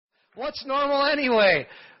What's normal anyway?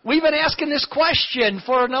 We've been asking this question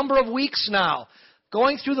for a number of weeks now,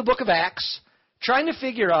 going through the book of Acts, trying to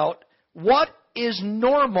figure out what is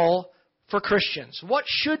normal for Christians. What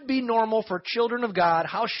should be normal for children of God?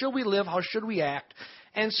 How should we live? How should we act?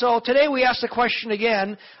 And so today we ask the question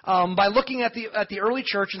again by looking at the early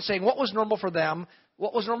church and saying what was normal for them,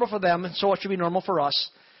 and so what should be normal for us.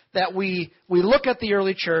 That we look at the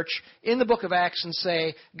early church in the book of Acts and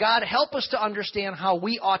say, God, help us to understand how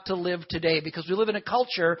we ought to live today, because we live in a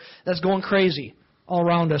culture that's going crazy all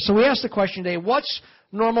around us. So we ask the question today, what's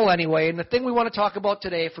normal anyway? And the thing we want to talk about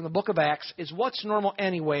today from the book of Acts is what's normal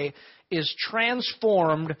anyway is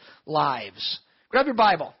transformed lives. Grab your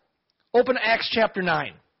Bible. Open Acts chapter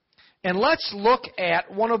 9. And let's look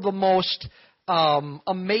at one of the most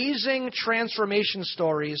amazing transformation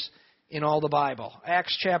stories in all the Bible.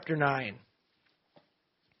 Acts chapter 9.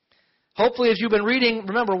 Hopefully, as you've been reading,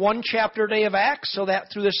 remember, one chapter a day of Acts, so that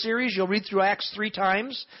through this series, you'll read through Acts 3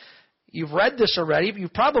 times. You've read this already.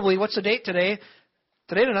 You've probably, what's the date today?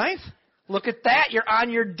 Today the 9th? Look at that. You're on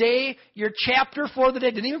your day, your chapter for the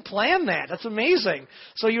day. Didn't even plan that. That's amazing.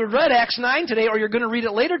 So you read Acts 9 today, or you're going to read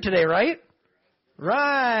it later today, right?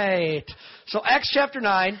 Right. So Acts chapter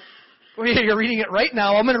 9. You're reading it right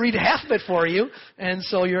now. I'm going to read half of it for you, and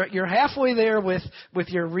so you're halfway there with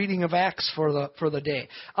your reading of Acts for the day.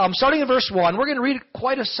 Starting in verse 1, we're going to read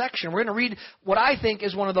quite a section. We're going to read what I think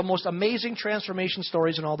is one of the most amazing transformation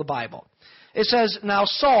stories in all the Bible. It says, Now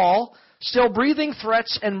Saul, still breathing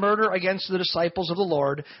threats and murder against the disciples of the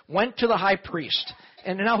Lord, went to the high priest.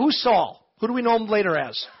 And now who's Saul? Who do we know him later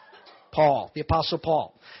as? Paul, the Apostle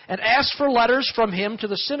Paul, and asked for letters from him to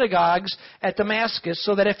the synagogues at Damascus,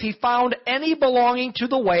 so that if he found any belonging to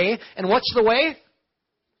the way, and what's the way?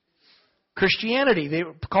 Christianity. They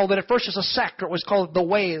called it at first as a sect, or it was called the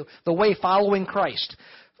way following Christ.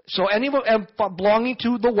 So anyone belonging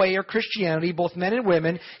to the way or Christianity, both men and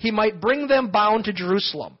women, he might bring them bound to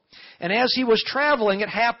Jerusalem. And as he was traveling, it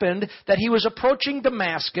happened that he was approaching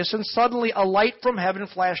Damascus, and suddenly a light from heaven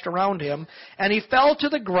flashed around him, and he fell to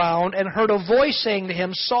the ground and heard a voice saying to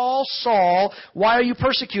him, Saul, Saul, why are you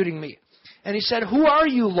persecuting me? And he said, Who are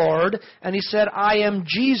you, Lord? And he said, I am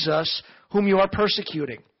Jesus, whom you are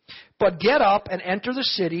persecuting. But get up and enter the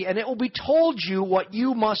city, and it will be told you what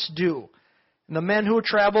you must do. And the men who had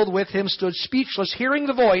traveled with him stood speechless, hearing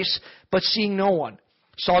the voice, but seeing no one.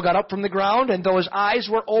 Saul got up from the ground, and though his eyes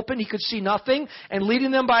were open, he could see nothing. And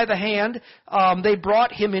leading them by the hand, they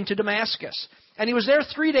brought him into Damascus. And he was there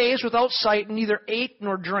 3 days without sight, and neither ate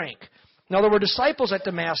nor drank. Now there were disciples at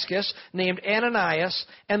Damascus named Ananias,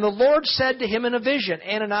 and the Lord said to him in a vision,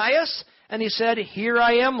 Ananias? And he said, Here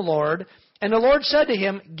I am, Lord. And the Lord said to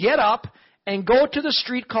him, Get up and go to the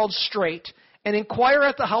street called Straight, and inquire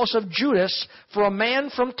at the house of Judas for a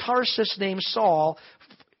man from Tarsus named Saul,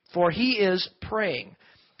 for he is praying.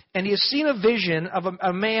 And he has seen a vision of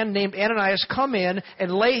a man named Ananias come in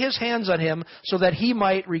and lay his hands on him so that he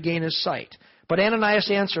might regain his sight. But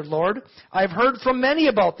Ananias answered, Lord, I have heard from many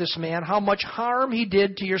about this man, how much harm he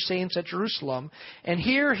did to your saints at Jerusalem. And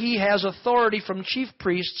here he has authority from chief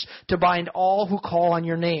priests to bind all who call on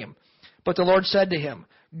your name. But the Lord said to him,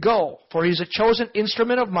 Go, for he is a chosen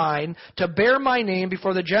instrument of mine to bear my name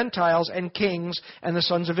before the Gentiles and kings and the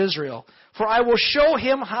sons of Israel. For I will show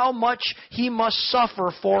him how much he must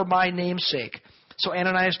suffer for my name's sake. So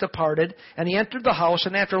Ananias departed, and he entered the house,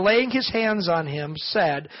 and after laying his hands on him,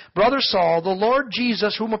 said, Brother Saul, the Lord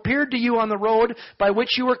Jesus, whom appeared to you on the road by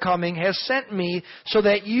which you were coming, has sent me so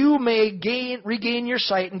that you may regain your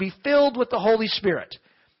sight and be filled with the Holy Spirit.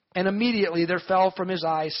 And immediately there fell from his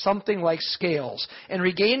eyes something like scales, and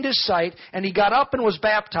regained his sight, and he got up and was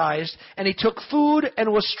baptized, and he took food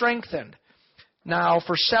and was strengthened. Now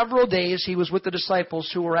for several days he was with the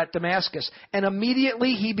disciples who were at Damascus, and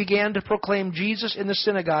immediately he began to proclaim Jesus in the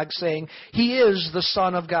synagogue, saying, He is the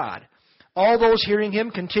Son of God. All those hearing him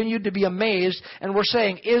continued to be amazed, and were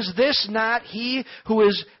saying, Is this not he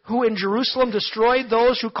who in Jerusalem destroyed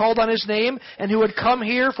those who called on his name, and who had come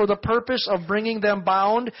here for the purpose of bringing them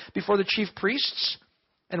bound before the chief priests?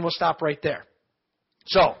 And we'll stop right there.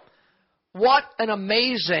 So, what an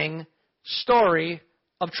amazing story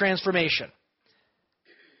of transformation.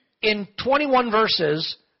 In 21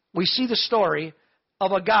 verses, we see the story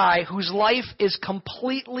of a guy whose life is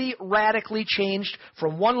completely, radically changed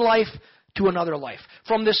from one life to another life.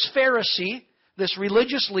 From this Pharisee, this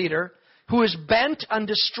religious leader, who is bent on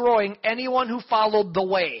destroying anyone who followed the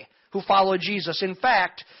way, who followed Jesus. In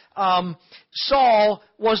fact, Saul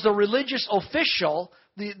was the religious official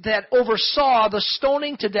that oversaw the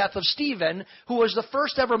stoning to death of Stephen, who was the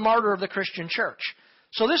first ever martyr of the Christian church.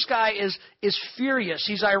 So this guy is furious.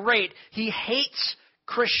 He's irate. He hates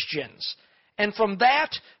Christians. And from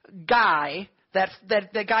that guy,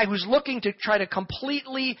 that guy who's looking to try to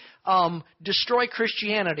completely destroy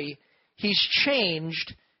Christianity, he's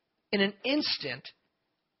changed in an instant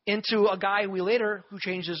into a guy who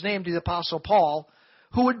changed his name to the Apostle Paul,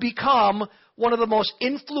 who would become one of the most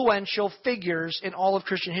influential figures in all of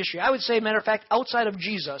Christian history. I would say, matter of fact, outside of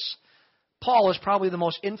Jesus, Paul is probably the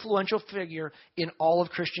most influential figure in all of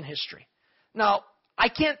Christian history. Now, I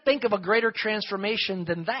can't think of a greater transformation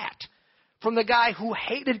than that. From the guy who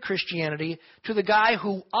hated Christianity to the guy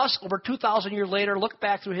who us, over 2,000 years later, look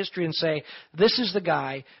back through history and say, this is the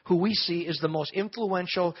guy who we see is the most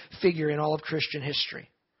influential figure in all of Christian history.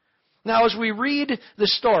 Now, as we read the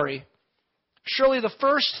story, surely the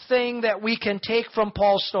first thing that we can take from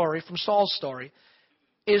Paul's story, from Saul's story,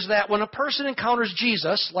 is that when a person encounters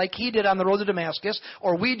Jesus, like he did on the road to Damascus,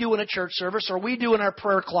 or we do in a church service, or we do in our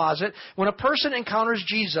prayer closet, when a person encounters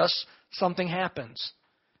Jesus, something happens.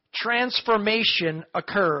 Transformation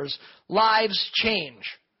occurs. Lives change,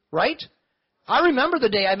 right? I remember the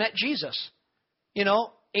day I met Jesus.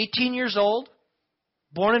 18 years old,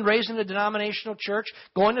 born and raised in a denominational church,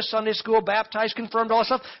 going to Sunday school, baptized, confirmed, all that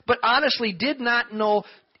stuff, but honestly did not know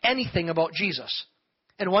anything about Jesus.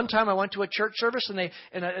 And one time I went to a church service in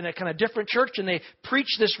a kind of different church, and they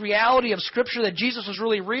preached this reality of Scripture that Jesus was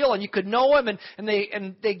really real and you could know Him, and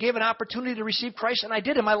they gave an opportunity to receive Christ, and I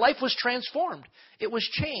did, and my life was transformed. It was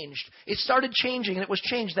changed. It started changing, and it was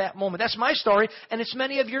changed that moment. That's my story, and it's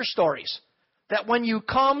many of your stories. That when you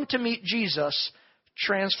come to meet Jesus,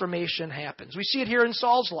 transformation happens. We see it here in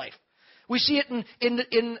Saul's life. We see it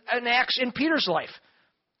in Acts in Peter's life.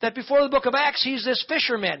 That before the book of Acts, he's this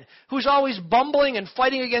fisherman who's always bumbling and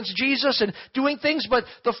fighting against Jesus and doing things. But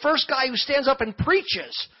the first guy who stands up and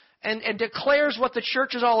preaches and declares what the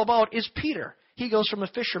church is all about is Peter. He goes from a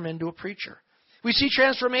fisherman to a preacher. We see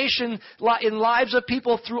transformation in lives of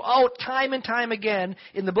people throughout, time and time again,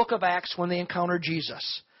 in the book of Acts when they encounter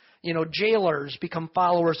Jesus. Jailers become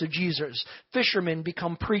followers of Jesus. Fishermen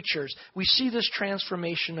become preachers. We see this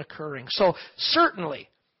transformation occurring. So certainly,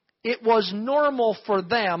 it was normal for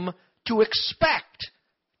them to expect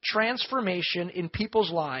transformation in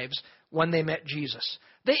people's lives when they met Jesus.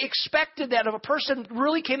 They expected that if a person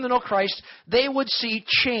really came to know Christ, they would see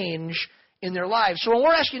change in their lives. So when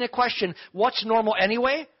we're asking the question, what's normal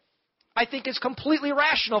anyway? I think it's completely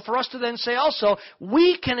rational for us to then say also,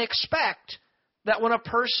 we can expect that when a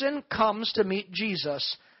person comes to meet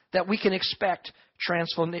Jesus, that we can expect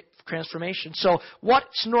transformation. So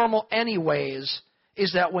what's normal anyways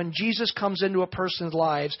is that when Jesus comes into a person's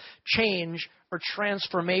lives, change or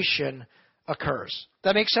transformation occurs.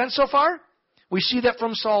 That makes sense so far? We see that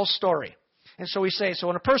from Saul's story. And so we say, so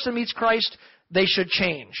when a person meets Christ, they should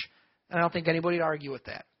change. And I don't think anybody would argue with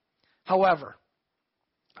that. However,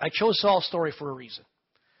 I chose Saul's story for a reason.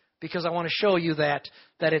 Because I want to show you that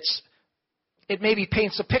it maybe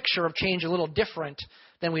paints a picture of change a little different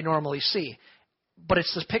than we normally see. But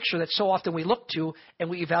it's this picture that so often we look to and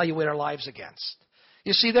we evaluate our lives against.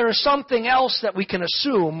 You see, there is something else that we can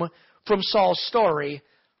assume from Saul's story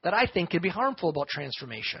that I think can be harmful about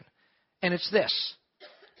transformation. And it's this.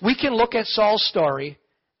 We can look at Saul's story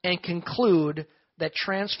and conclude that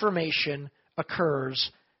transformation occurs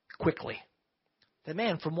quickly. That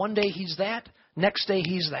man, from one day he's that, next day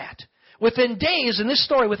he's that. Within days, in this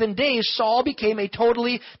story, Saul became a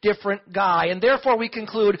totally different guy. And therefore we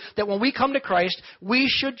conclude that when we come to Christ, we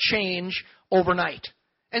should change overnight.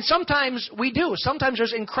 And sometimes we do. Sometimes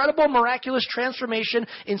there's incredible, miraculous transformation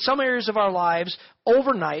in some areas of our lives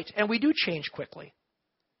overnight, and we do change quickly.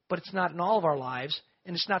 But it's not in all of our lives,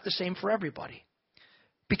 and it's not the same for everybody.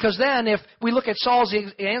 Because then if we look at Saul's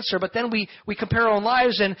answer, but then we compare our own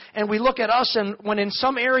lives and we look at us, and when in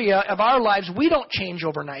some area of our lives we don't change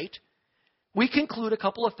overnight, we conclude a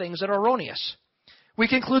couple of things that are erroneous. We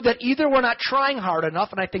conclude that either we're not trying hard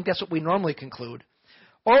enough, and I think that's what we normally conclude,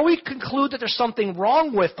 or we conclude that there's something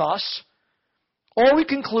wrong with us, or we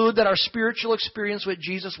conclude that our spiritual experience with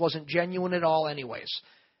Jesus wasn't genuine at all anyways.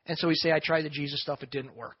 And so we say, I tried the Jesus stuff, it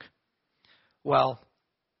didn't work. Well,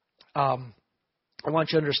 I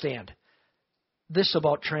want you to understand this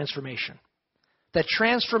about transformation. That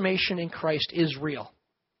transformation in Christ is real,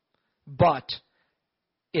 but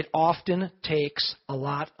it often takes a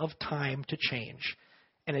lot of time to change,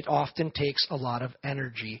 and it often takes a lot of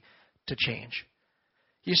energy to change.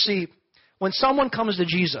 You see, when someone comes to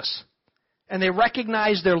Jesus and they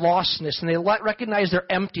recognize their lostness and they recognize their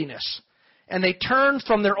emptiness and they turn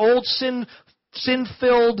from their old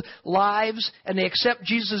sin-filled lives and they accept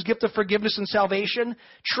Jesus' gift of forgiveness and salvation,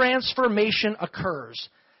 transformation occurs.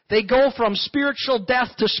 They go from spiritual death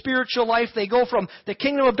to spiritual life. They go from the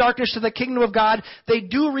kingdom of darkness to the kingdom of God. They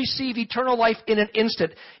do receive eternal life in an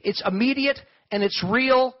instant. It's immediate and it's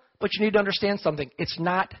real, but you need to understand something. It's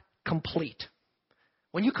not complete.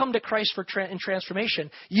 When you come to Christ in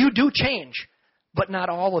transformation, you do change, but not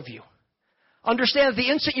all of you. Understand that the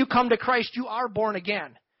instant you come to Christ, you are born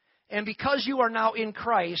again. And because you are now in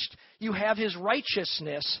Christ, you have His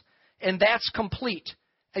righteousness, and that's complete.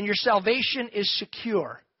 And your salvation is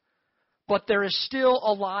secure. But there is still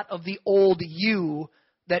a lot of the old you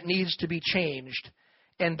that needs to be changed.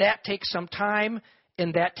 And that takes some time,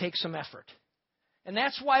 and that takes some effort. And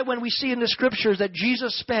that's why when we see in the Scriptures that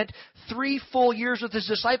Jesus spent 3 full years with His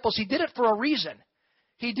disciples, He did it for a reason.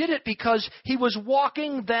 He did it because He was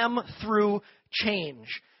walking them through change.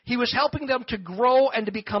 He was helping them to grow and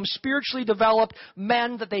to become spiritually developed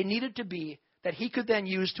men that they needed to be, that He could then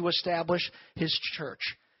use to establish His church.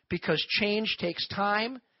 Because change takes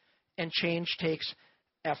time and change takes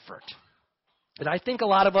effort. And I think a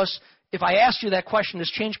lot of us, if I asked you that question, does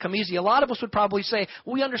change come easy? A lot of us would probably say,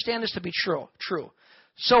 well, we understand this to be true.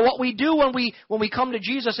 So what we do when we come to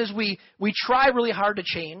Jesus is we try really hard to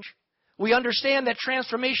change. We understand that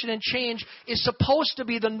transformation and change is supposed to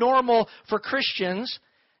be the normal for Christians.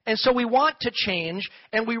 And so we want to change,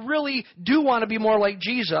 and we really do want to be more like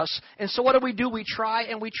Jesus. And so what do? We try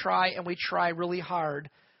and we try and we try really hard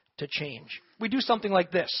to change. We do something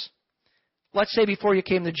like this. Let's say before you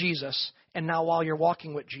came to Jesus, and now while you're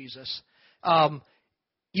walking with Jesus,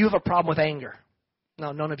 you have a problem with anger.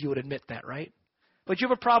 Now, none of you would admit that, right? But you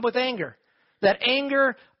have a problem with anger. That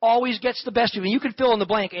anger always gets the best of you. You could fill in the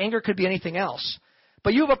blank. Anger could be anything else.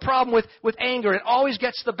 But you have a problem with anger. It always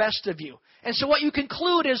gets the best of you. And so what you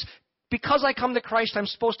conclude is, because I come to Christ, I'm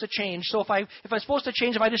supposed to change. So if I'm supposed to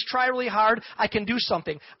change, if I just try really hard, I can do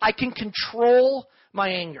something. I can control my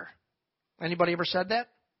anger. Anybody ever said that?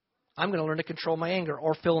 I'm going to learn to control my anger,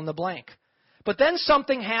 or fill in the blank. But then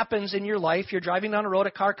something happens in your life. You're driving down the road,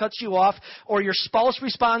 a car cuts you off, or your spouse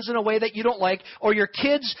responds in a way that you don't like, or your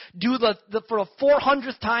kids do for the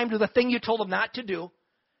 400th time do the thing you told them not to do.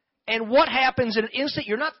 And what happens in an instant?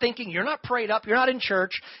 You're not thinking, you're not prayed up, you're not in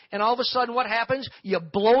church, and all of a sudden what happens? You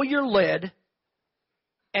blow your lid,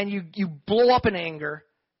 and you blow up in anger,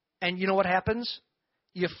 and you know what happens?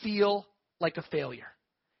 You feel like a failure.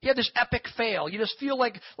 You have this epic fail. You just feel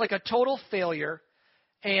like a total failure.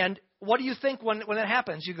 And what do you think when that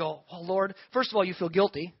happens? You go, oh, Lord, first of all, you feel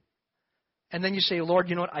guilty. And then you say, Lord,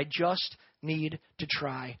 you know what? I just need to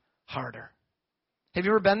try harder. Have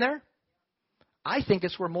you ever been there? I think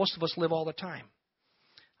it's where most of us live all the time.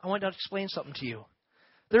 I want to explain something to you.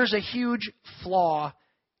 There's a huge flaw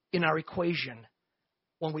in our equation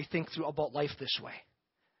when we think through about life this way.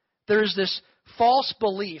 There's this false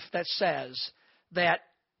belief that says that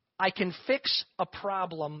I can fix a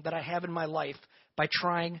problem that I have in my life by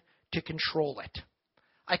trying to control it.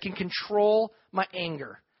 I can control my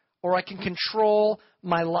anger, or I can control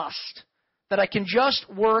my lust, that I can just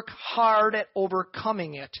work hard at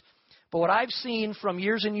overcoming it. But what I've seen from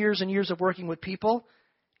years and years and years of working with people,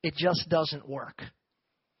 it just doesn't work.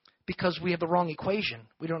 Because we have the wrong equation.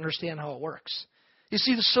 We don't understand how it works. You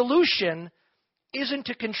see, the solution isn't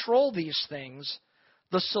to control these things.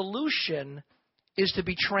 The solution is to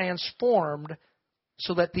be transformed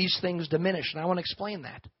so that these things diminish. And I want to explain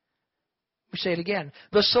that. We say it again.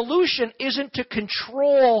 The solution isn't to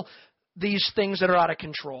control these things that are out of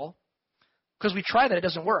control. Because we try that, it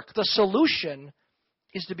doesn't work. The solution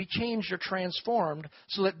is to be changed or transformed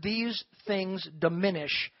so that these things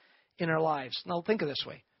diminish in our lives. Now think of it this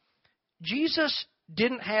way. Jesus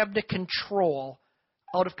didn't have to control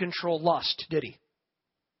out of control lust, did He?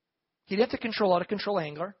 He didn't have to control out of control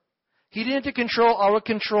anger. He didn't have to control out of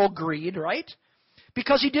control greed, right?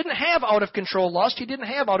 Because He didn't have out of control lust. He didn't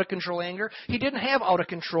have out of control anger. He didn't have out of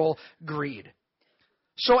control greed.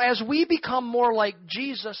 So as we become more like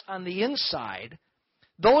Jesus on the inside,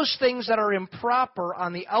 those things that are improper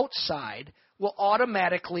on the outside will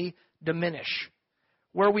automatically diminish.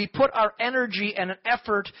 Where we put our energy and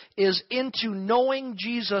effort is into knowing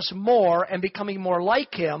Jesus more and becoming more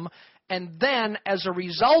like Him, and then as a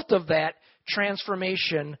result of that,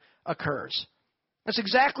 transformation occurs. That's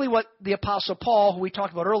exactly what the Apostle Paul, who we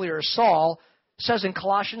talked about earlier, Saul, says in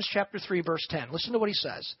Colossians chapter 3, verse 10. Listen to what he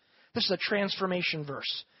says. This is a transformation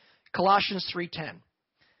verse. Colossians 3:10.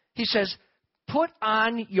 He says, put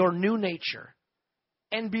on your new nature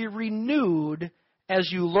and be renewed as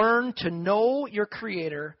you learn to know your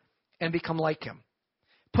Creator and become like Him.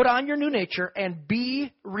 Put on your new nature and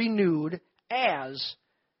be renewed as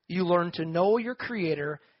you learn to know your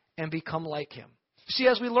Creator and become like Him. See,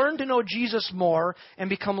 as we learn to know Jesus more and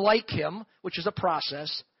become like Him, which is a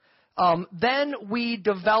process, then we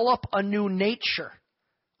develop a new nature.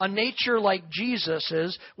 A nature like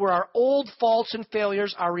Jesus's, where our old faults and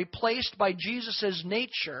failures are replaced by Jesus's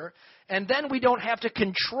nature, and then we don't have to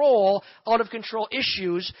control out of control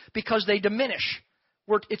issues because they diminish.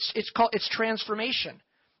 It's transformation.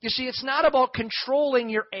 You see, it's not about controlling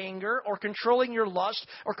your anger or controlling your lust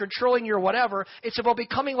or controlling your whatever. It's about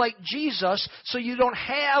becoming like Jesus so you don't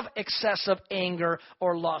have excessive anger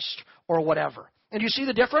or lust or whatever. And you see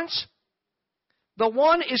the difference? The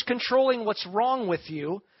one is controlling what's wrong with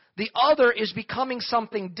you. The other is becoming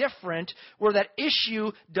something different where that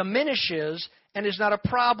issue diminishes and is not a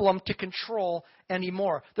problem to control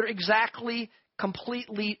anymore. They're exactly,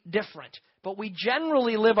 completely different. But we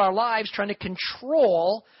generally live our lives trying to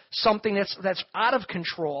control something that's out of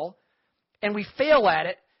control, and we fail at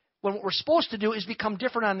it when what we're supposed to do is become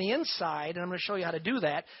different on the inside, and I'm going to show you how to do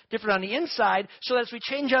that, different on the inside, so that as we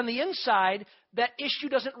change on the inside, that issue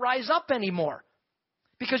doesn't rise up anymore.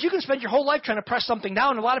 Because you can spend your whole life trying to press something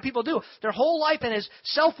down, and a lot of people do. Their whole life, and as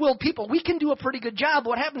self-willed people, we can do a pretty good job.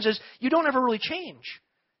 What happens is you don't ever really change.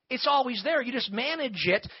 It's always there. You just manage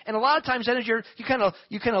it, and a lot of times then as you kind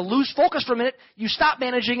of lose focus for a minute, you stop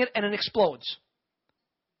managing it, and it explodes.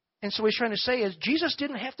 And so what he's trying to say is Jesus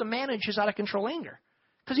didn't have to manage his out-of-control anger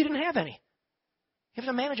because he didn't have any. He had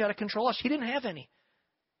to manage out-of-control lust. He didn't have any.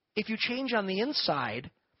 If you change on the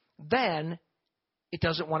inside, then it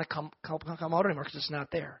doesn't want to come out anymore because it's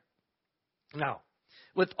not there. Now,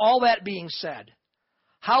 with all that being said,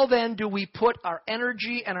 how then do we put our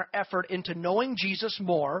energy and our effort into knowing Jesus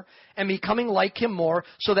more and becoming like him more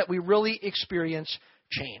so that we really experience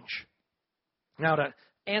change? Now, to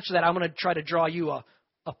answer that, I'm going to try to draw you a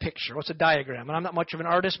picture. What's a diagram? And I'm not much of an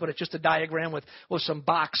artist, but it's just a diagram with some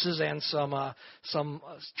boxes and some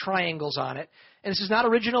triangles on it. And this is not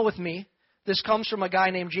original with me. This comes from a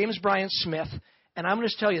guy named James Bryan Smith. And I'm going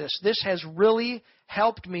to tell you this. This has really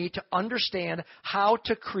helped me to understand how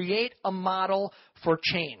to create a model for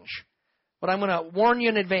change. But I'm going to warn you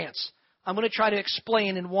in advance. I'm going to try to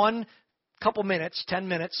explain in one couple minutes, 10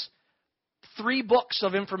 minutes, 3 books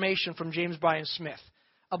of information from James Bryan Smith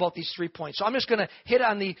about these 3 points. So I'm just going to hit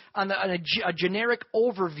on a generic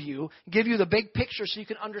overview, give you the big picture so you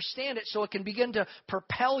can understand it so it can begin to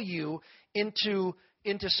propel you into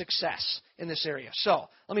success in this area. So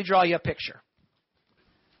let me draw you a picture.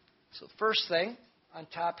 So the first thing on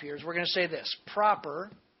top here is we're going to say this: proper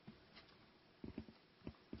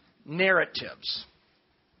narratives.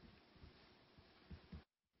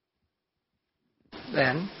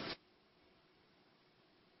 Then,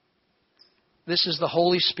 this is the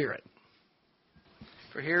Holy Spirit.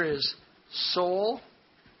 For here is soul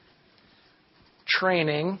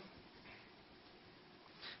training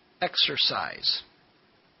exercises,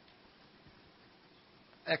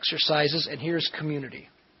 and here's community.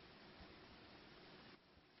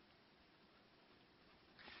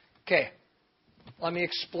 Okay, let me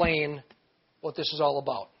explain what this is all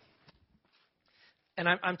about. And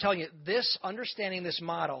I'm telling you, understanding this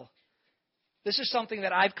model, this is something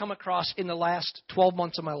that I've come across in the last 12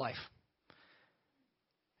 months of my life.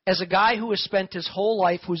 As a guy who has spent his whole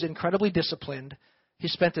life, who's incredibly disciplined, he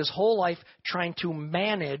spent his whole life trying to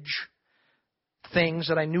manage things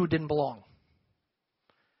that I knew didn't belong.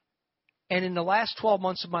 And in the last 12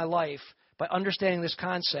 months of my life, by understanding this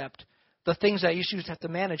concept, the things that I used to have to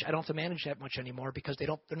manage, I don't have to manage that much anymore because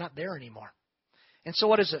they're not there anymore. And so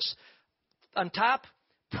what is this? On top,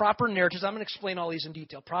 proper narratives. I'm going to explain all these in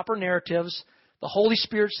detail. Proper narratives, the Holy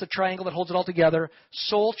Spirit's the triangle that holds it all together,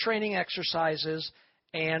 soul training exercises,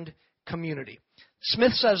 and community.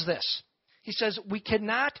 Smith says this. He says, we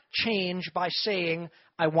cannot change by saying,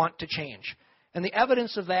 I want to change. And the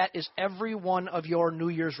evidence of that is every one of your New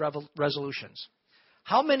Year's resolutions.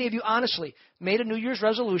 How many of you, honestly, made a New Year's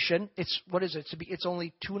resolution? It's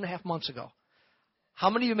only 2.5 months ago. How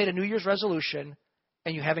many of you made a New Year's resolution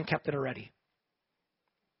and you haven't kept it already?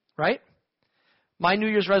 Right? My New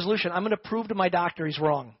Year's resolution, I'm going to prove to my doctor he's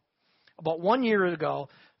wrong. About 1 year ago,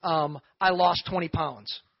 I lost 20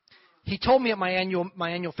 pounds. He told me at my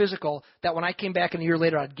annual physical that when I came back a year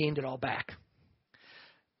later, I'd gained it all back.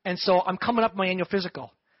 And so I'm coming up my annual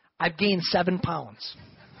physical. I've gained 7 pounds.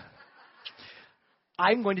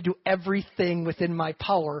 I'm going to do everything within my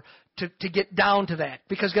power to get down to that.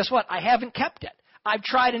 Because guess what? I haven't kept it. I've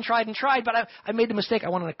tried and tried and tried, but I made the mistake. I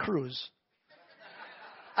went on a cruise.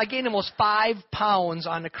 I gained almost 5 pounds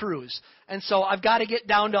on the cruise. And so I've got to get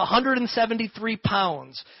down to 173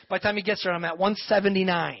 pounds. By the time he gets there, I'm at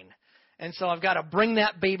 179. And so I've got to bring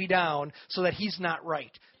that baby down so that he's not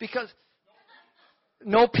right. Because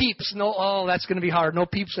no peeps. That's going to be hard. No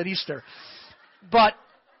peeps at Easter. But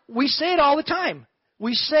we say it all the time.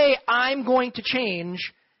 We say, I'm going to change,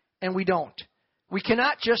 and we don't. We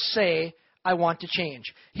cannot just say, I want to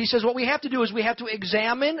change. He says what we have to do is we have to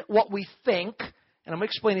examine what we think, and I'm going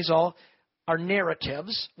to explain these all, our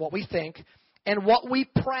narratives, what we think, and what we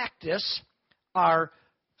practice, our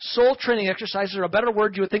soul training exercises, or a better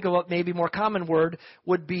word you would think of, maybe more common word,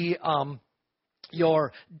 would be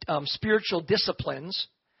your spiritual disciplines.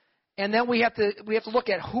 And then we have to look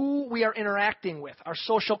at who we are interacting with, our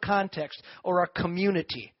social context or our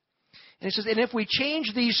community. And he says, and if we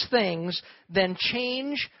change these things, then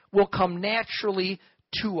change will come naturally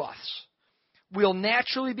to us. We'll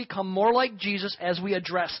naturally become more like Jesus as we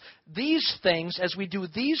address these things, as we do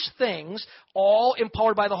these things, all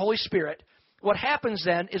empowered by the Holy Spirit. What happens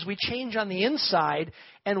then is we change on the inside,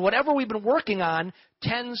 and whatever we've been working on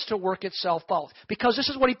tends to work itself out. Because this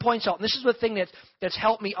is what he points out, and this is the thing that's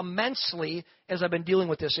helped me immensely as I've been dealing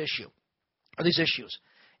with this issue, or these issues,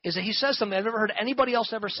 is that he says something I've never heard anybody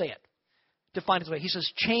else ever say it. Define it this way. He says,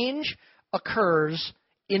 change occurs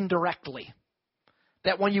indirectly.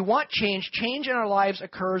 That when you want change, change in our lives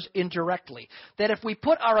occurs indirectly. That if we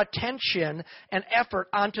put our attention and effort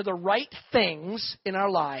onto the right things in our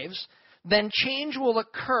lives, then change will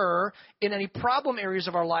occur in any problem areas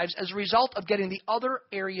of our lives as a result of getting the other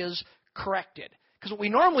areas corrected. Because what we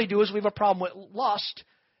normally do is we have a problem with lust.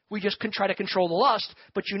 We just can try to control the lust,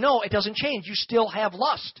 but you know it doesn't change. You still have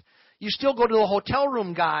lust. You still go to the hotel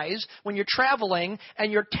room, guys, when you're traveling,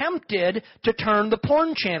 and you're tempted to turn the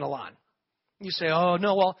porn channel on. You say, oh,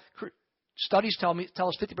 no, well, studies tell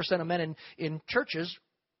us 50% of men in churches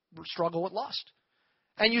struggle with lust.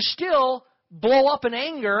 And you still blow up in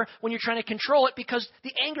anger when you're trying to control it because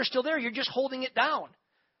the anger's still there. You're just holding it down.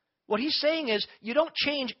 What he's saying is you don't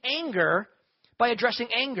change anger by addressing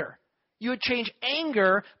anger. You would change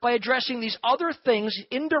anger by addressing these other things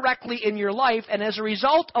indirectly in your life, and as a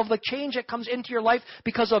result of the change that comes into your life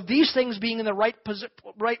because of these things being in the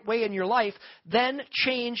right way in your life, then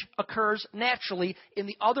change occurs naturally in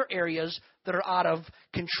the other areas that are out of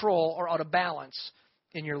control or out of balance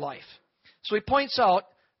in your life. So he points out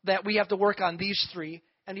that we have to work on these three,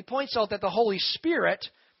 and he points out that the Holy Spirit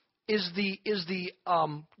is the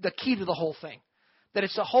key to the whole thing. That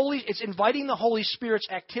it's inviting the Holy Spirit's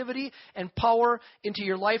activity and power into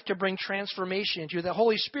your life to bring transformation into you. The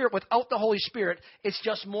Holy Spirit, without the Holy Spirit, it's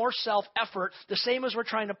just more self-effort. The same as we're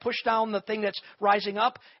trying to push down the thing that's rising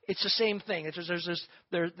up, it's the same thing.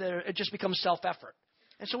 It just becomes self-effort.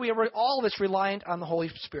 And so all of it's reliant on the Holy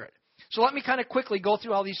Spirit. So let me kind of quickly go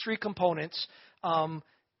through how these three components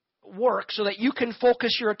work so that you can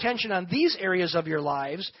focus your attention on these areas of your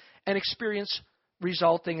lives and experience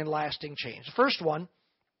resulting in lasting change. The first one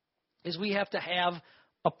is we have to have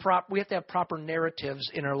proper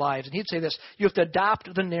narratives in our lives. And he'd say this, you have to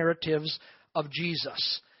adopt the narratives of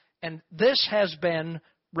Jesus. And this has been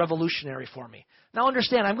revolutionary for me. Now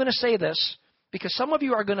understand, I'm going to say this because some of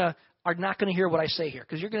you are not going to hear what I say here.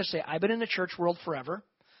 Because you're going to say, I've been in the church world forever.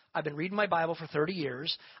 I've been reading my Bible for 30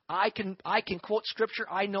 years. I can quote Scripture.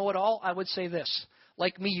 I know it all. I would say this.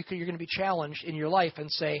 Like me, you're going to be challenged in your life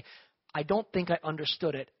and say, I don't think I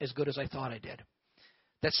understood it as good as I thought I did.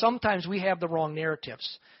 That sometimes we have the wrong narratives.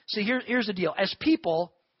 See, here's the deal. As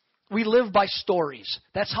people, we live by stories.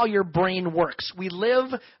 That's how your brain works. We live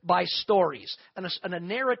by stories. And a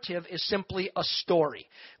narrative is simply a story.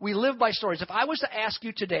 We live by stories. If I was to ask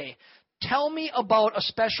you today, tell me about a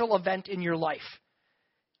special event in your life.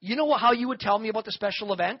 You know how you would tell me about the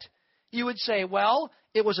special event? You would say, well,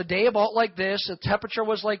 it was a day about like this, the temperature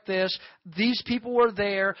was like this, these people were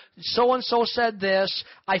there, so-and-so said this,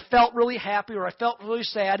 I felt really happy or I felt really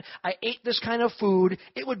sad, I ate this kind of food.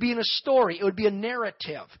 It would be in a story. It would be a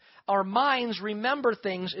narrative. Our minds remember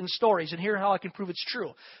things in stories, and here's how I can prove it's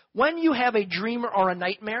true. When you have a dream or a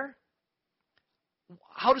nightmare,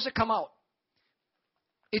 how does it come out?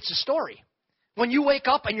 It's a story. When you wake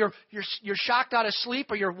up and you're shocked out of sleep,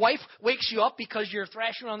 or your wife wakes you up because you're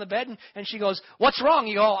thrashing on the bed and she goes, what's wrong?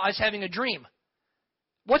 You go, I was having a dream.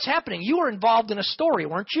 What's happening? You were involved in a story,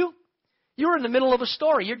 weren't you? You were in the middle of a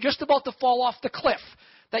story. You're just about to fall off the cliff.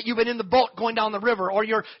 That you've been in the boat going down the river, or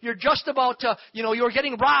you're just about to, you're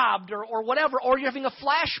getting robbed or whatever, or you're having a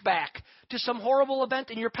flashback to some horrible event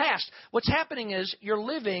in your past. What's happening is you're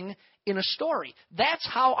living in a story. That's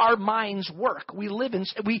how our minds work. We live in,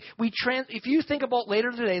 if you think about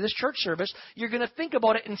later today, this church service, you're going to think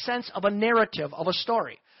about it in sense of a narrative, of a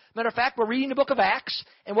story. Matter of fact, we're reading the book of Acts,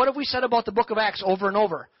 and what have we said about the book of Acts over and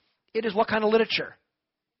over? It is what kind of literature?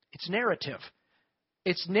 It's narrative.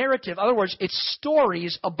 It's narrative. In other words, it's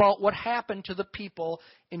stories about what happened to the people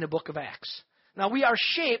in the book of Acts. Now, we are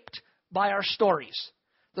shaped by our stories.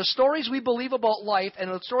 The stories we believe about life and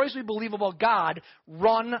the stories we believe about God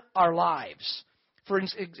run our lives. For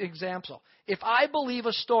example, if I believe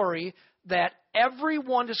a story that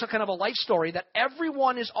everyone, is a kind of a life story, that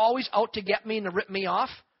everyone is always out to get me and to rip me off,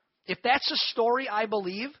 if that's a story I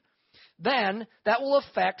believe, then that will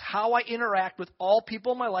affect how I interact with all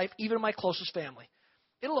people in my life, even my closest family.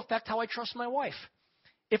 It'll affect how I trust my wife.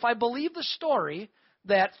 If I believe the story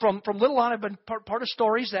that from little on I've been part of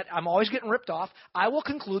stories that I'm always getting ripped off, I will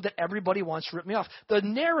conclude that everybody wants to rip me off. The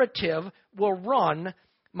narrative will run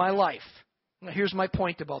my life. Now, here's my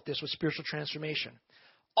point about this with spiritual transformation.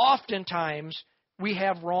 Oftentimes, we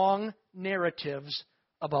have wrong narratives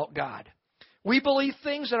about God. We believe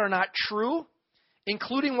things that are not true,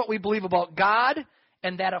 including what we believe about God,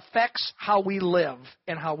 and that affects how we live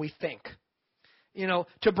and how we think. You know,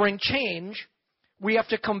 to bring change, we have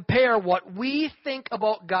to compare what we think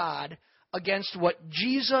about God against what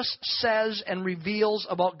Jesus says and reveals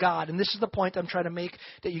about God. And this is the point I'm trying to make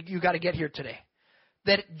that you got to get here today.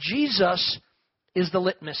 That Jesus is the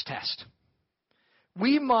litmus test.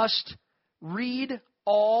 We must read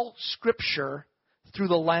all Scripture through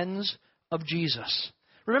the lens of Jesus.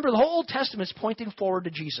 Remember, the whole Old Testament is pointing forward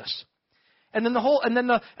to Jesus. And then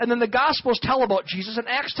the Gospels tell about Jesus, and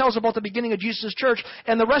Acts tells about the beginning of Jesus' church,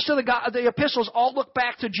 and the rest of the epistles all look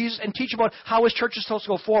back to Jesus and teach about how his church is supposed to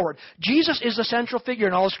go forward. Jesus is the central figure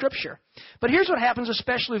in all of Scripture. But here's what happens,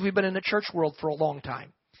 especially if we've been in the church world for a long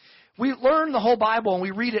time. We learn the whole Bible, and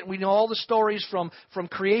we read it, and we know all the stories from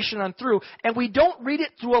creation on through, and we don't read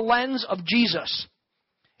it through a lens of Jesus.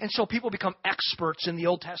 And so people become experts in the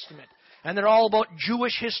Old Testament, and they're all about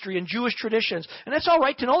Jewish history and Jewish traditions, and it's all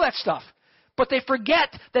right to know that stuff. But they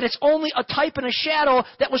forget that it's only a type and a shadow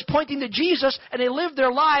that was pointing to Jesus, and they live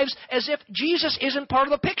their lives as if Jesus isn't part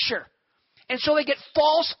of the picture. And so they get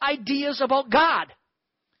false ideas about God.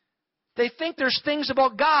 They think there's things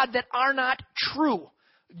about God that are not true.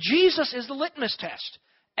 Jesus is the litmus test.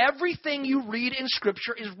 Everything you read in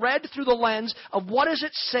Scripture is read through the lens of what is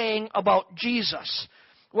it saying about Jesus.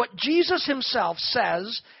 What Jesus himself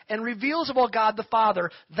says and reveals about God the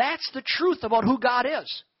Father, that's the truth about who God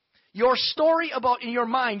is. Your story about, in your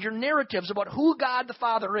mind, your narratives about who God the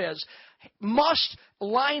Father is, must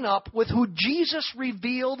line up with who Jesus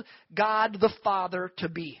revealed God the Father to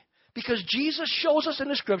be. Because Jesus shows us in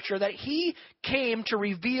the Scripture that he came to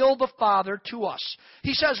reveal the Father to us.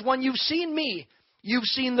 He says, when you've seen me, you've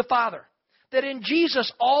seen the Father. That in Jesus,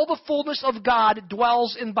 all the fullness of God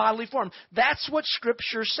dwells in bodily form. That's what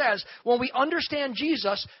Scripture says. When we understand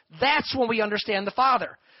Jesus, that's when we understand the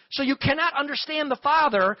Father. So you cannot understand the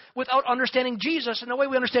Father without understanding Jesus. And the way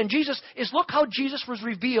we understand Jesus is look how Jesus was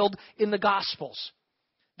revealed in the Gospels.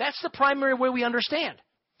 That's the primary way we understand.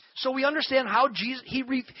 So we understand how Jesus,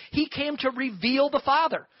 he came to reveal the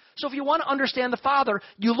Father. So if you want to understand the Father,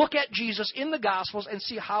 you look at Jesus in the Gospels and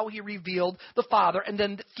see how he revealed the Father. And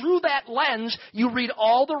then through that lens, you read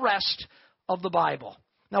all the rest of the Bible.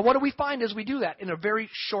 Now what do we find as we do that? In a very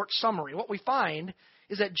short summary, what we find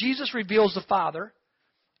is that Jesus reveals the Father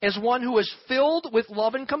as one who is filled with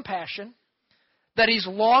love and compassion, that he's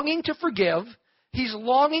longing to forgive, he's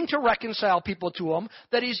longing to reconcile people to him,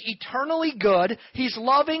 that he's eternally good, he's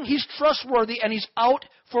loving, he's trustworthy, and he's out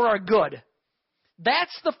for our good.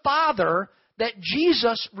 That's the Father that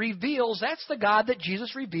Jesus reveals. That's the God that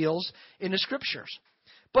Jesus reveals in the Scriptures.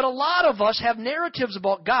 But a lot of us have narratives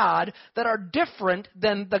about God that are different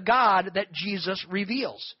than the God that Jesus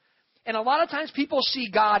reveals. And a lot of times people see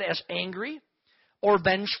God as angry, or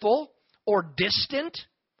vengeful, or distant.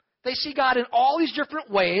 They see God in all these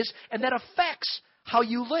different ways, and that affects how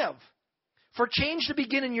you live. For change to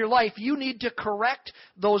begin in your life, you need to correct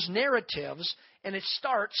those narratives, and it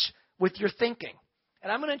starts with your thinking.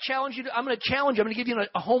 And I'm going to challenge you. I'm going to give you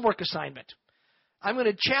a homework assignment. I'm going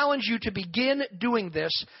to challenge you to begin doing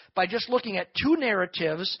this by just looking at two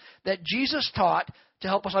narratives that Jesus taught to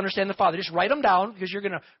help us understand the Father. Just write them down, because you're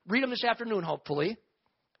going to read them this afternoon, hopefully.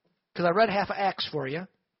 Because I read half of Acts for you.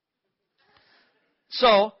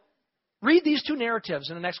 So, read these two narratives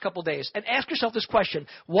in the next couple days and ask yourself this question.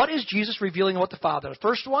 What is Jesus revealing about the Father? The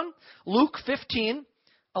first one, Luke 15,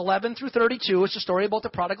 11 through 32. It's a story about the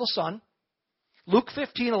prodigal son. Luke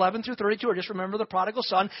 15, 11 through 32, or just remember the prodigal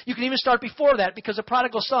son. You can even start before that, because the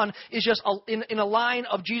prodigal son is just in a line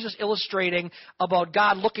of Jesus illustrating about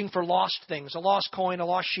God looking for lost things, a lost coin, a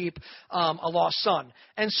lost sheep, a lost son.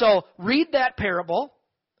 And so, read that parable,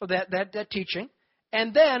 that teaching,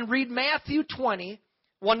 and then read Matthew 20,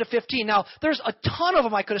 1 to 15. Now, there's a ton of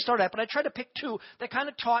them I could have started at, but I tried to pick two that kind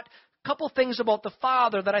of taught a couple things about the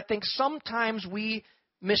Father that I think sometimes we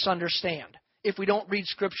misunderstand if we don't read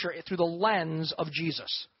Scripture through the lens of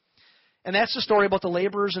Jesus. And that's the story about the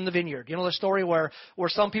laborers in the vineyard. You know the story where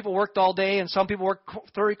some people worked all day and some people worked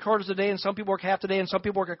 30 quarters of the day and some people worked half the day and some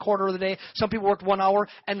people worked a quarter of the day. Some people worked 1 hour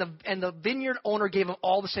and the vineyard owner gave them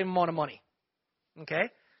all the same amount of money. Okay?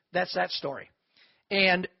 That's that story.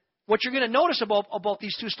 And what you're going to notice about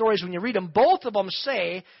these two stories when you read them, both of them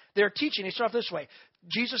say, they're teaching. They start off this way.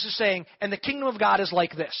 Jesus is saying, and the kingdom of God is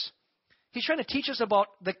like this. He's trying to teach us about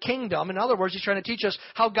the kingdom. In other words, he's trying to teach us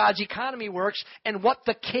how God's economy works and what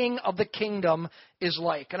the king of the kingdom is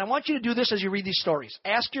like. And I want you to do this as you read these stories.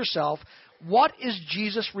 Ask yourself, what is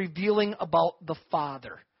Jesus revealing about the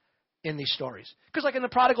Father in these stories? Because like in the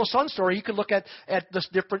prodigal son story, you could look at this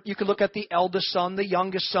different. You could look at the eldest son, the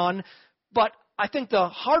youngest son, but I think the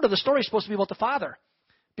heart of the story is supposed to be about the Father.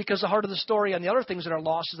 Because the heart of the story and the other things that are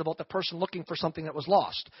lost is about the person looking for something that was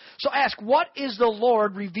lost. So ask, what is the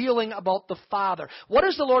Lord revealing about the Father? What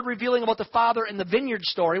is the Lord revealing about the Father in the vineyard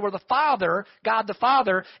story where the Father, God the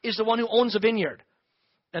Father, is the one who owns the vineyard?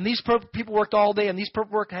 And these people worked all day, and these people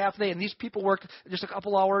worked half a day, and these people worked just a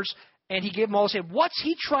couple hours, and he gave them all the same. What's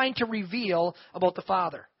he trying to reveal about the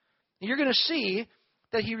Father? And you're going to see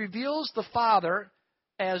that he reveals the Father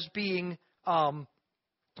as being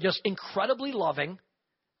just incredibly loving,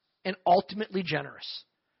 and ultimately generous.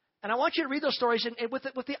 And I want you to read those stories with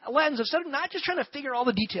the lens of not just trying to figure all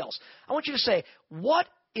the details. I want you to say, what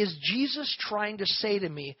is Jesus trying to say to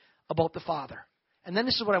me about the Father? And then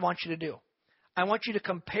this is what I want you to do. I want you to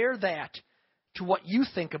compare that to what you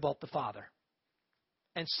think about the Father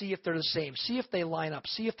and see if they're the same. See if they line up.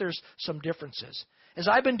 See if there's some differences. As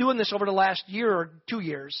I've been doing this over the last year or 2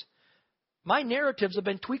 years, my narratives have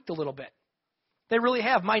been tweaked a little bit. They really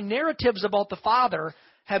have. My narratives about the Father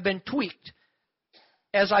have been tweaked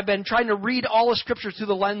as I've been trying to read all the Scripture through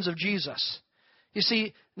the lens of Jesus. You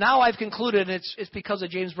see, now I've concluded, and it's because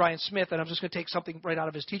of James Bryan Smith, and I'm just going to take something right out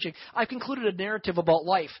of his teaching. I've concluded a narrative about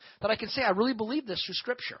life that I can say I really believe this through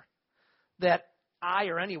Scripture, that I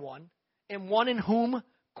or anyone am one in whom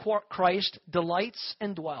Christ delights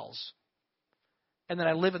and dwells, and that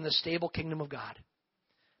I live in the stable kingdom of God.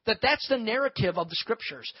 That's the narrative of the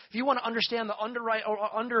Scriptures. If you want to understand the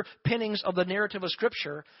underpinnings of the narrative of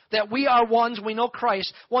Scripture, that we are ones, we know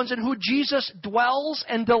Christ, ones in who Jesus dwells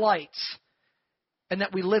and delights, and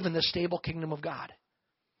that we live in the stable kingdom of God.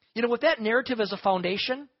 You know, with that narrative as a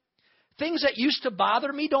foundation, things that used to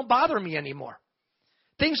bother me don't bother me anymore.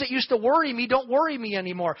 Things that used to worry me don't worry me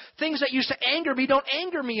anymore. Things that used to anger me don't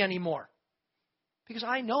anger me anymore. Because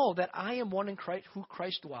I know that I am one in Christ, who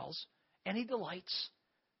Christ dwells, and He delights.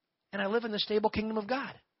 And I live in the stable kingdom of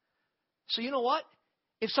God. So you know what?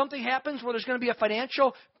 If something happens where there's going to be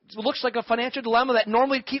looks like a financial dilemma that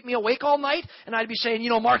normally would keep me awake all night, and I'd be saying,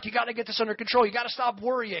 Mark, you got to get this under control. You got to stop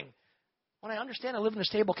worrying. When I understand I live in the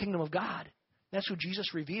stable kingdom of God, that's who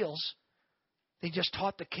Jesus reveals. They just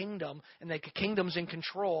taught the kingdom, and the kingdom's in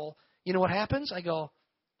control. You know what happens? I go,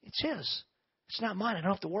 it's His. It's not mine. I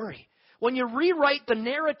don't have to worry. When you rewrite the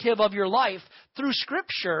narrative of your life through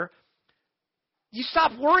Scripture, you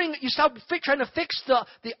stop worrying. You stop trying to fix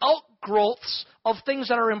the outgrowths of things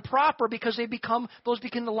that are improper because those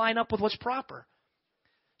begin to line up with what's proper.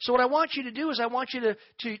 So what I want you to do is I want you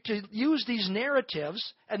to use these narratives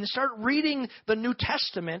and start reading the New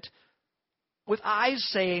Testament with eyes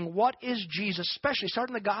saying, what is Jesus? Especially start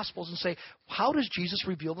in the Gospels and say, how does Jesus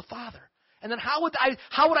reveal the Father? And then how would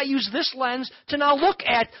I use this lens to now look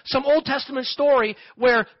at some Old Testament story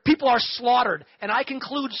where people are slaughtered? And I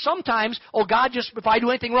conclude sometimes, if I do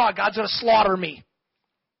anything wrong, God's going to slaughter me.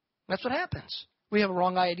 That's what happens. We have a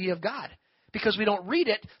wrong idea of God because we don't read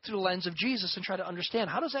it through the lens of Jesus and try to understand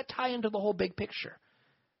how does that tie into the whole big picture?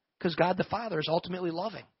 Because God the Father is ultimately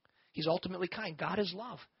loving. He's ultimately kind. God is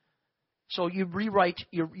love. So you rewrite,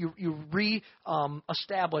 you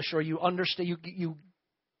re-establish, or you understand, you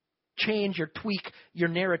change or tweak your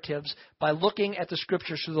narratives by looking at the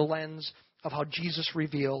Scriptures through the lens of how Jesus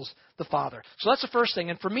reveals the Father. So that's the first thing.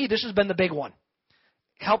 And for me, this has been the big one,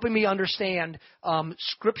 helping me understand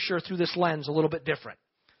Scripture through this lens a little bit different.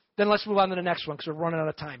 Then let's move on to the next one because we're running out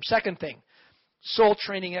of time. Second thing, soul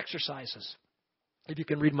training exercises. If you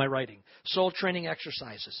can read my writing. Soul training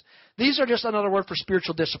exercises. These are just another word for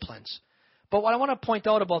spiritual disciplines. But what I want to point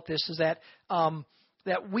out about this is that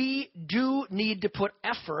we do need to put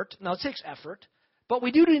effort. Now, it takes effort, but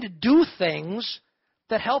we do need to do things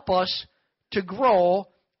that help us to grow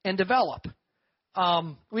and develop.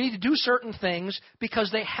 We need to do certain things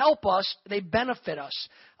because they help us, they benefit us.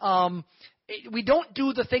 We don't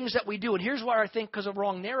do the things that we do. And here's why I think because of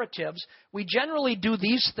wrong narratives. We generally do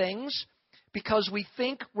these things because we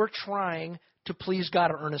think we're trying to please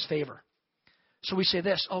God or earn His favor. So we say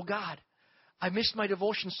this, oh God, I missed my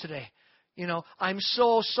devotions today. I'm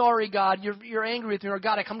so sorry, God. You're angry with me. Or,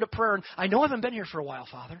 God, I come to prayer, and I know I haven't been here for a while,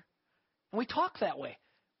 Father. And we talk that way.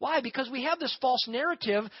 Why? Because we have this false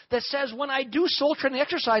narrative that says when I do soul training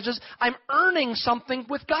exercises, I'm earning something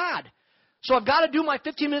with God. So I've got to do my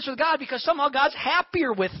 15 minutes with God because somehow God's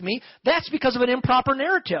happier with me. That's because of an improper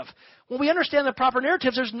narrative. When we understand the proper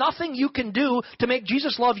narratives, there's nothing you can do to make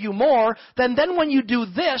Jesus love you more than then when you do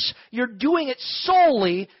this, you're doing it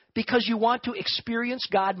solely because you want to experience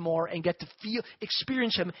God more and get to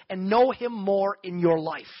experience Him and know Him more in your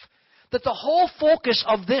life. That the whole focus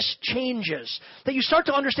of this changes. That you start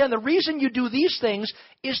to understand the reason you do these things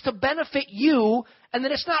is to benefit you, and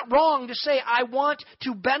that it's not wrong to say, I want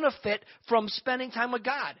to benefit from spending time with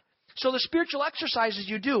God. So the spiritual exercises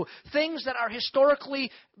you do, things that are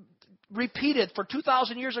historically repeated for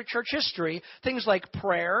 2,000 years of church history, things like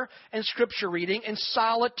prayer and scripture reading and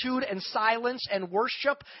solitude and silence and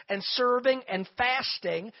worship and serving and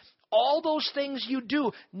fasting, all those things you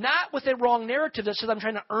do, not with a wrong narrative that says I'm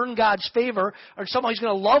trying to earn God's favor or somehow He's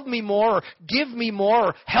going to love me more or give me more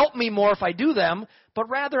or help me more if I do them, but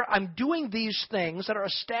rather I'm doing these things that are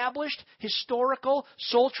established, historical,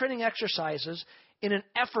 soul-training exercises in an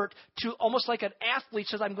effort to, almost like an athlete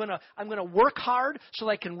says, I'm going to work hard so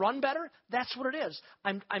that I can run better. That's what it is.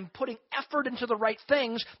 I'm putting effort into the right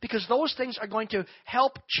things because those things are going to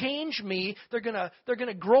help change me. They're going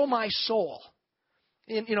to grow my soul.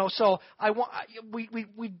 So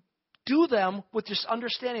we do them with this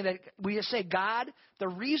understanding that we say, God, the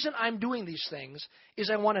reason I'm doing these things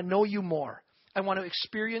is I want to know you more. I want to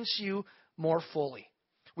experience you more fully.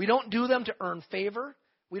 We don't do them to earn favor.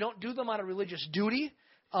 We don't do them out of religious duty.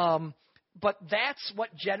 But that's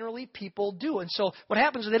what generally people do. And so what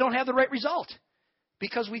happens is they don't have the right result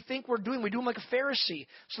because we think we do them like a Pharisee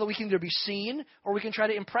so that we can either be seen or we can try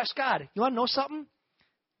to impress God. You want to know something?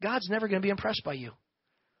 God's never going to be impressed by you.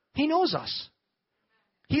 He knows us.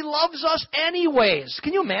 He loves us anyways.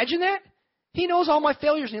 Can you imagine that? He knows all my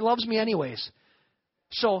failures and He loves me anyways.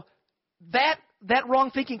 So that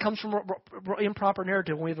wrong thinking comes from improper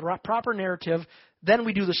narrative. When we have the proper narrative, then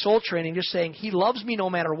we do the soul training, just saying, He loves me no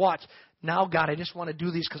matter what. Now, God, I just want to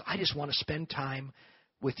do these because I just want to spend time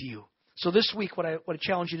with you. So this week, what I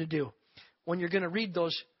challenge you to do, when you're going to read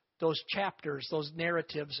those chapters, those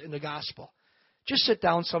narratives in the gospel, just sit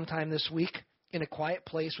down sometime this week in a quiet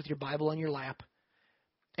place with your Bible on your lap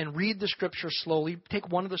and read the Scripture slowly. Take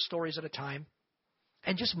one of the stories at a time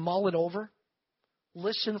and just mull it over.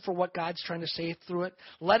 Listen for what God's trying to say through it.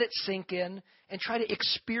 Let it sink in and try to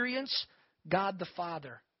experience God the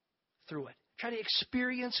Father through it. Try to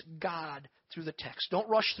experience God through the text. Don't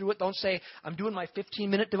rush through it. Don't say, I'm doing my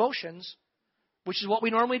 15-minute devotions, which is what we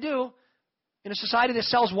normally do. In a society that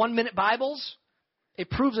sells 1-minute Bibles, it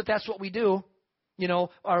proves that that's what we do. You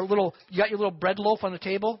got your little bread loaf on the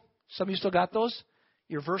table. Some of you still got those.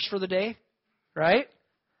 Your verse for the day, right?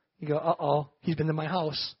 You go, uh-oh, he's been to my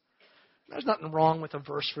house. There's nothing wrong with a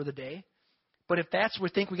verse for the day. But if that's we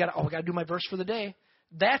think we got to do my verse for the day,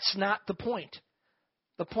 that's not the point.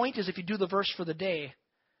 The point is if you do the verse for the day,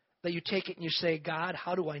 that you take it and you say, God,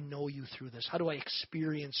 how do I know you through this? How do I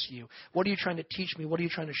experience you? What are you trying to teach me? What are you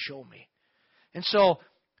trying to show me? And so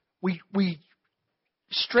we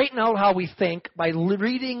straighten out how we think by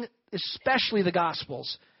reading especially the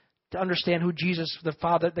Gospels to understand who Jesus, the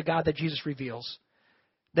Father, the God that Jesus reveals.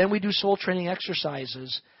 Then we do soul training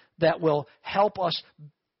exercises that will help us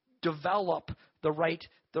develop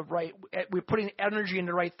we're putting energy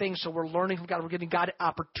into the right things, so we're learning from God. We're giving God an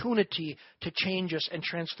opportunity to change us and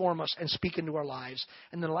transform us and speak into our lives.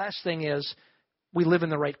 And then the last thing is we live in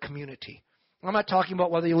the right community. I'm not talking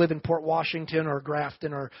about whether you live in Port Washington or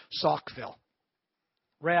Grafton or Saukville.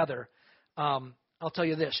 Rather, I'll tell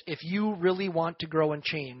you this. If you really want to grow and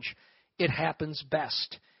change, it happens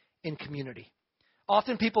best in community.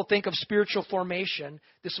 Often people think of spiritual formation,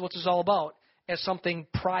 this is what this is all about, as something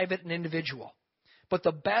private and individual. But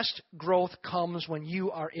the best growth comes when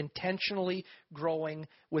you are intentionally growing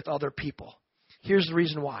with other people. Here's the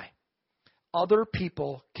reason why. Other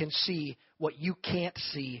people can see what you can't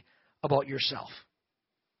see about yourself.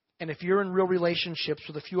 And if you're in real relationships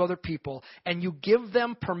with a few other people and you give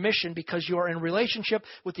them permission because you are in a relationship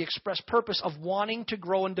with the express purpose of wanting to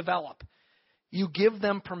grow and develop, you give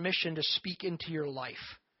them permission to speak into your life.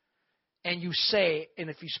 And you say, and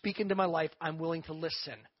if you speak into my life, I'm willing to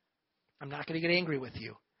listen. I'm not going to get angry with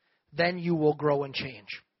you. Then you will grow and change.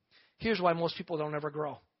 Here's why most people don't ever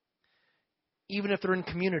grow. Even if they're in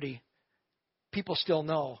community, people still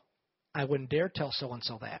know, I wouldn't dare tell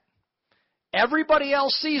so-and-so that. Everybody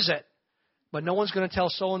else sees it, but no one's going to tell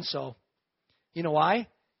so-and-so. You know why?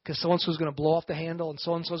 Because so-and-so is going to blow off the handle, and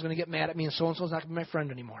so-and-so is going to get mad at me, and so-and-so is not going to be my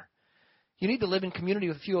friend anymore. You need to live in community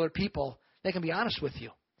with a few other people that can be honest with you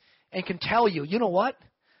and can tell you, you know what?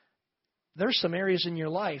 There's some areas in your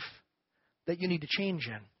life that you need to change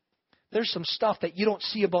in. There's some stuff that you don't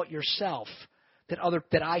see about yourself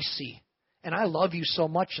that I see. And I love you so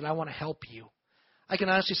much that I want to help you. I can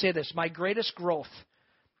honestly say this. My greatest growth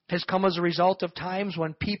has come as a result of times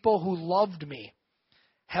when people who loved me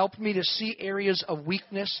helped me to see areas of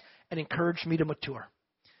weakness and encouraged me to mature.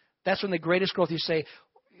 That's when the greatest growth, you say,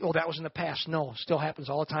 oh, that was in the past. No, it still happens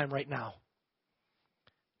all the time right now.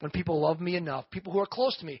 When people love me enough, people who are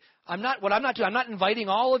close to me. I'm not inviting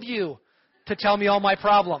all of you to tell me all my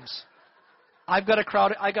problems. I've got a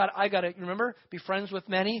crowd. I got to, remember, be friends with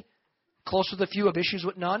many, close with a few, have issues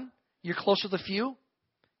with none. You're close with a few.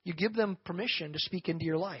 You give them permission to speak into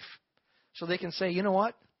your life. So they can say, you know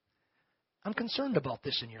what? I'm concerned about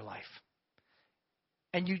this in your life.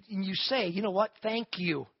 And you say, you know what? Thank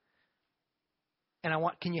you. And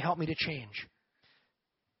can you help me to change?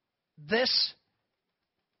 This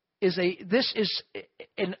is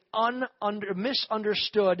an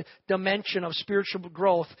misunderstood dimension of spiritual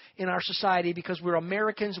growth in our society because we're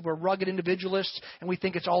Americans, we're rugged individualists, and we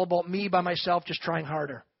think it's all about me by myself just trying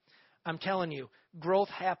harder. I'm telling you, growth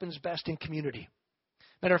happens best in community.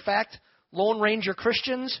 Matter of fact, Lone Ranger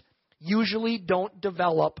Christians usually don't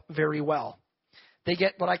develop very well. They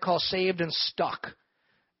get what I call saved and stuck.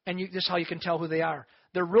 And this is how you can tell who they are.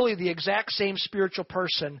 They're really the exact same spiritual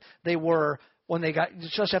person they were when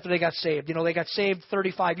just after they got saved. You know, they got saved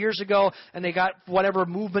 35 years ago, and they got whatever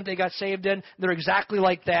movement they got saved in. They're exactly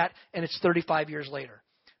like that, and it's 35 years later.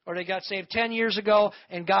 Or they got saved 10 years ago,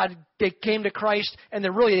 and they came to Christ, and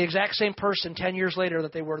they're really the exact same person 10 years later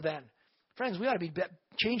that they were then. Friends, we ought to be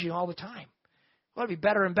changing all the time. We ought to be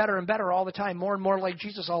better and better and better all the time, more and more like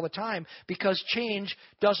Jesus all the time, because change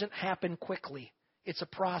doesn't happen quickly. It's a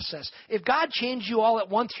process. If God changed you all at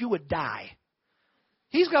once, you would die.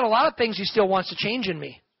 He's got a lot of things He still wants to change in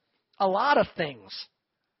me. A lot of things.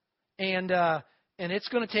 And it's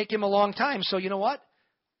going to take Him a long time. So you know what?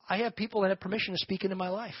 I have people that have permission to speak into my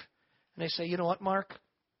life. And they say, you know what, Mark?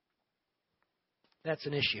 That's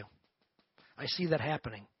an issue. I see that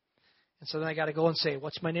happening. And so then I got to go and say,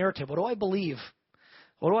 what's my narrative? What do I believe?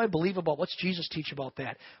 What do I believe about? What's Jesus teach about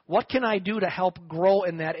that? What can I do to help grow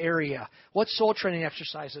in that area? What soul training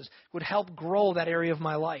exercises would help grow that area of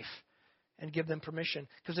my life? And give them permission.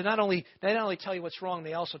 Because they not only tell you what's wrong,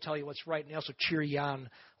 they also tell you what's right, and they also cheer you on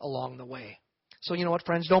along the way. So you know what,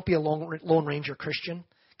 friends? Don't be a Lone Ranger Christian,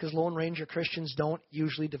 because Lone Ranger Christians don't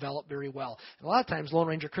usually develop very well. And a lot of times Lone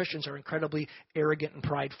Ranger Christians are incredibly arrogant and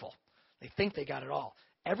prideful. They think they got it all.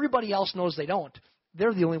 Everybody else knows they don't.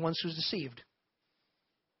 They're the only ones who's deceived.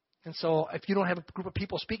 And so if you don't have a group of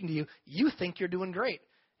people speaking to you, you think you're doing great.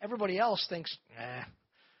 Everybody else thinks,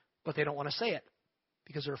 but they don't want to say it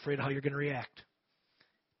because they're afraid of how you're going to react.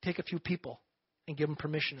 Take a few people and give them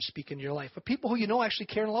permission to speak into your life. But people who you know actually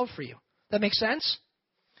care and love for you. That makes sense?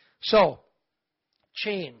 So,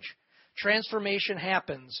 change. Transformation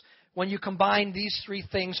happens when you combine these three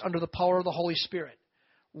things under the power of the Holy Spirit.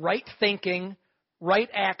 Right thinking, right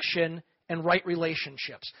action, and right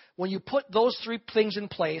relationships. When you put those three things in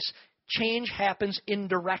place, change happens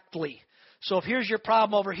indirectly. So if here's your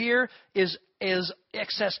problem over here is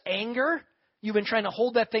excess anger, you've been trying to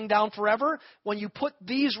hold that thing down forever. When you put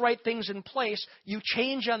these right things in place, you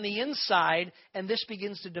change on the inside, and this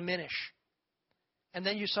begins to diminish. And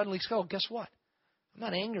then you suddenly say, oh, guess what? I'm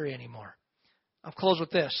not angry anymore. I'll close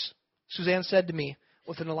with this. Suzanne said to me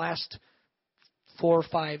within the last 4,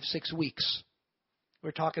 5, 6 weeks, we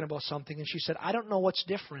were talking about something, and she said, I don't know what's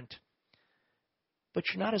different, but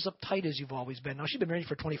you're not as uptight as you've always been. Now, she's been married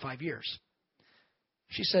for 25 years.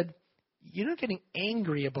 She said, you're not getting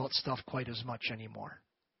angry about stuff quite as much anymore.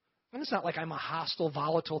 And it's not like I'm a hostile,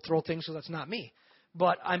 volatile, throw things, so that's not me.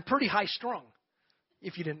 But I'm pretty high-strung,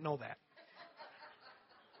 if you didn't know that.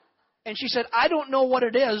 And she said, I don't know what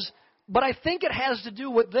it is, but I think it has to do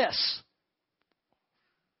with this.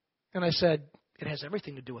 And I said, it has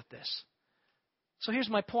everything to do with this. So here's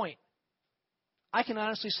my point. I can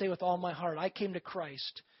honestly say with all my heart, I came to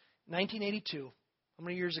Christ 1982. How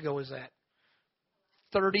many years ago was that?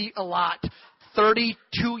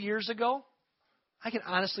 32 years ago. I can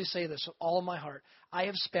honestly say this with all of my heart. I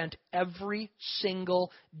have spent every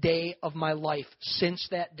single day of my life since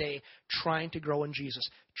that day trying to grow in Jesus,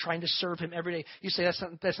 trying to serve Him every day. You say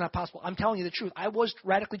that's not possible. I'm telling you the truth. I was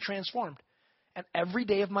radically transformed. And every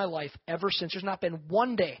day of my life, ever since, there's not been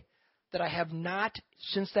one day that I have not,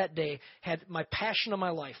 since that day, had my passion of my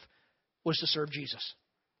life was to serve Jesus.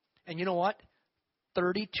 And you know what?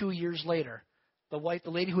 32 years later, the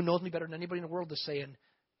lady who knows me better than anybody in the world is saying,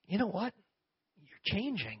 you know what? You're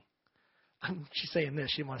changing. She's saying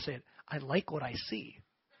this. She didn't want to say it. I like what I see.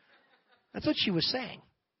 That's what she was saying.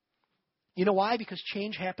 You know why? Because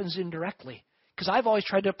change happens indirectly. Because I've always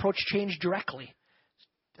tried to approach change directly.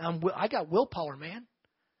 I got willpower, man.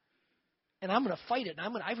 And I'm going to fight it.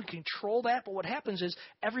 And I can control that. But what happens is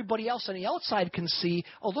everybody else on the outside can see,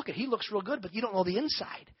 oh, look, he looks real good, but you don't know the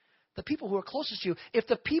inside. The people who are closest to you, if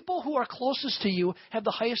the people who are closest to you have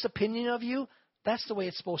the highest opinion of you, that's the way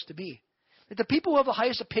it's supposed to be. If the people who have the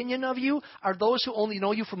highest opinion of you are those who only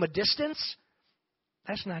know you from a distance,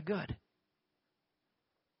 that's not good.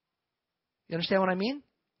 You understand what I mean?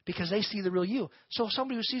 Because they see the real you. So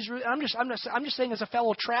somebody who sees, I'm just saying as a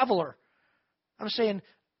fellow traveler, I'm saying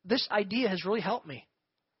this idea has really helped me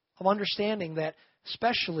of understanding that,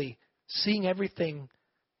 especially seeing everything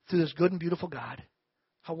through this good and beautiful God,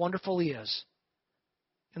 how wonderful He is,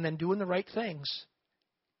 and then doing the right things,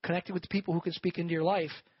 connecting with the people who can speak into your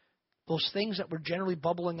life. Those things that were generally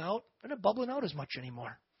bubbling out, they're not bubbling out as much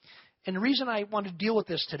anymore. And the reason I want to deal with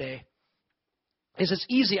this today is it's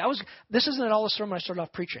easy. This isn't at all the sermon I started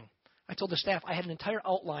off preaching. I told the staff I had an entire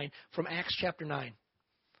outline from Acts chapter 9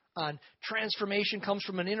 on transformation comes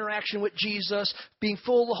from an interaction with Jesus, being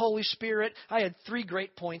full of the Holy Spirit. I had 3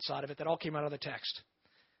 great points out of it that all came out of the text.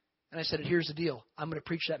 And I said, here's the deal. I'm going to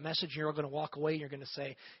preach that message, and you're going to walk away, and you're going to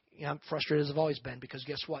say, I'm frustrated as I've always been, because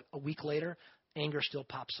guess what? A week later, anger still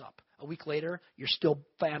pops up. A week later, you're still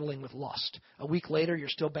battling with lust. A week later, you're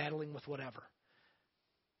still battling with whatever.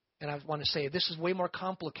 And I want to say this is way more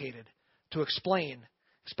complicated to explain,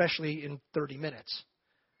 especially in 30 minutes.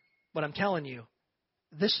 But I'm telling you,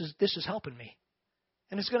 this is helping me.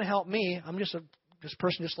 And it's going to help me. I'm just this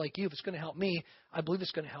person just like you. If it's going to help me, I believe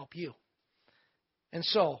it's going to help you. And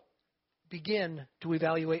so, begin to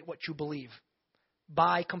evaluate what you believe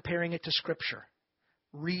by comparing it to Scripture.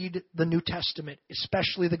 Read the New Testament,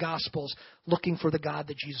 especially the Gospels, looking for the God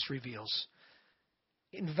that Jesus reveals.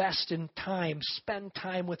 Invest in time, spend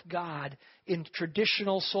time with God in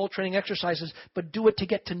traditional soul training exercises, but do it to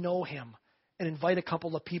get to know Him. And invite a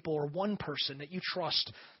couple of people or one person that you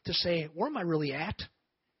trust to say, where am I really at?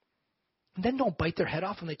 And then don't bite their head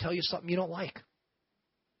off when they tell you something you don't like.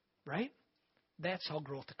 Right? That's how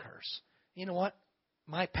growth occurs. You know what?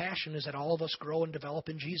 My passion is that all of us grow and develop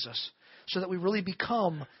in Jesus so that we really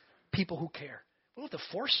become people who care. We don't have to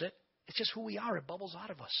force it. It's just who we are. It bubbles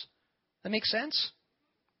out of us. That makes sense?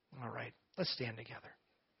 All right. Let's stand together.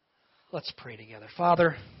 Let's pray together.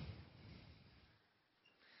 Father,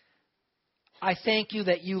 I thank you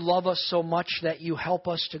that you love us so much that you help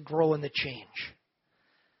us to grow in the change.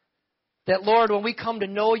 That, Lord, when we come to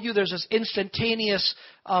know you, there's this instantaneous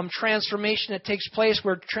transformation that takes place.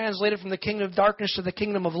 We're translated from the kingdom of darkness to the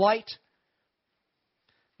kingdom of light.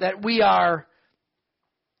 That we're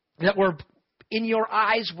in your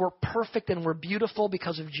eyes, we're perfect and we're beautiful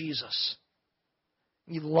because of Jesus.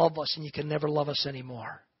 You love us and you can never love us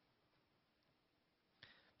anymore.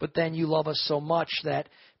 But then you love us so much that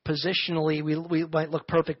positionally we might look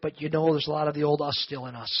perfect, but you know there's a lot of the old us still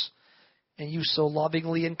in us. And you so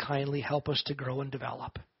lovingly and kindly help us to grow and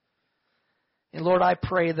develop. And Lord, I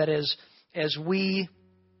pray that as we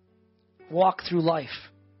walk through life,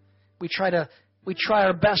 we try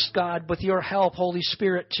our best, God, with your help, Holy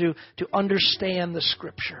Spirit, to understand the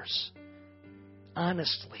Scriptures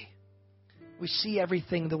honestly. We see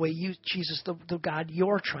everything the way you, Jesus, the God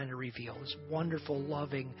you're trying to reveal, this wonderful,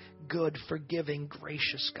 loving, good, forgiving,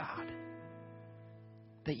 gracious God.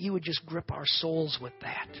 That you would just grip our souls with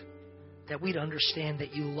that. That we'd understand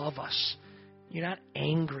that you love us. You're not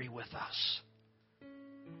angry with us.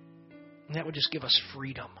 And that would just give us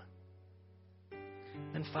freedom.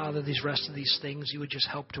 And Father, these rest of these things, you would just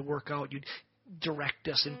help to work out. You'd direct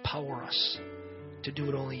us, empower us to do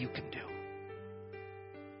what only you can do.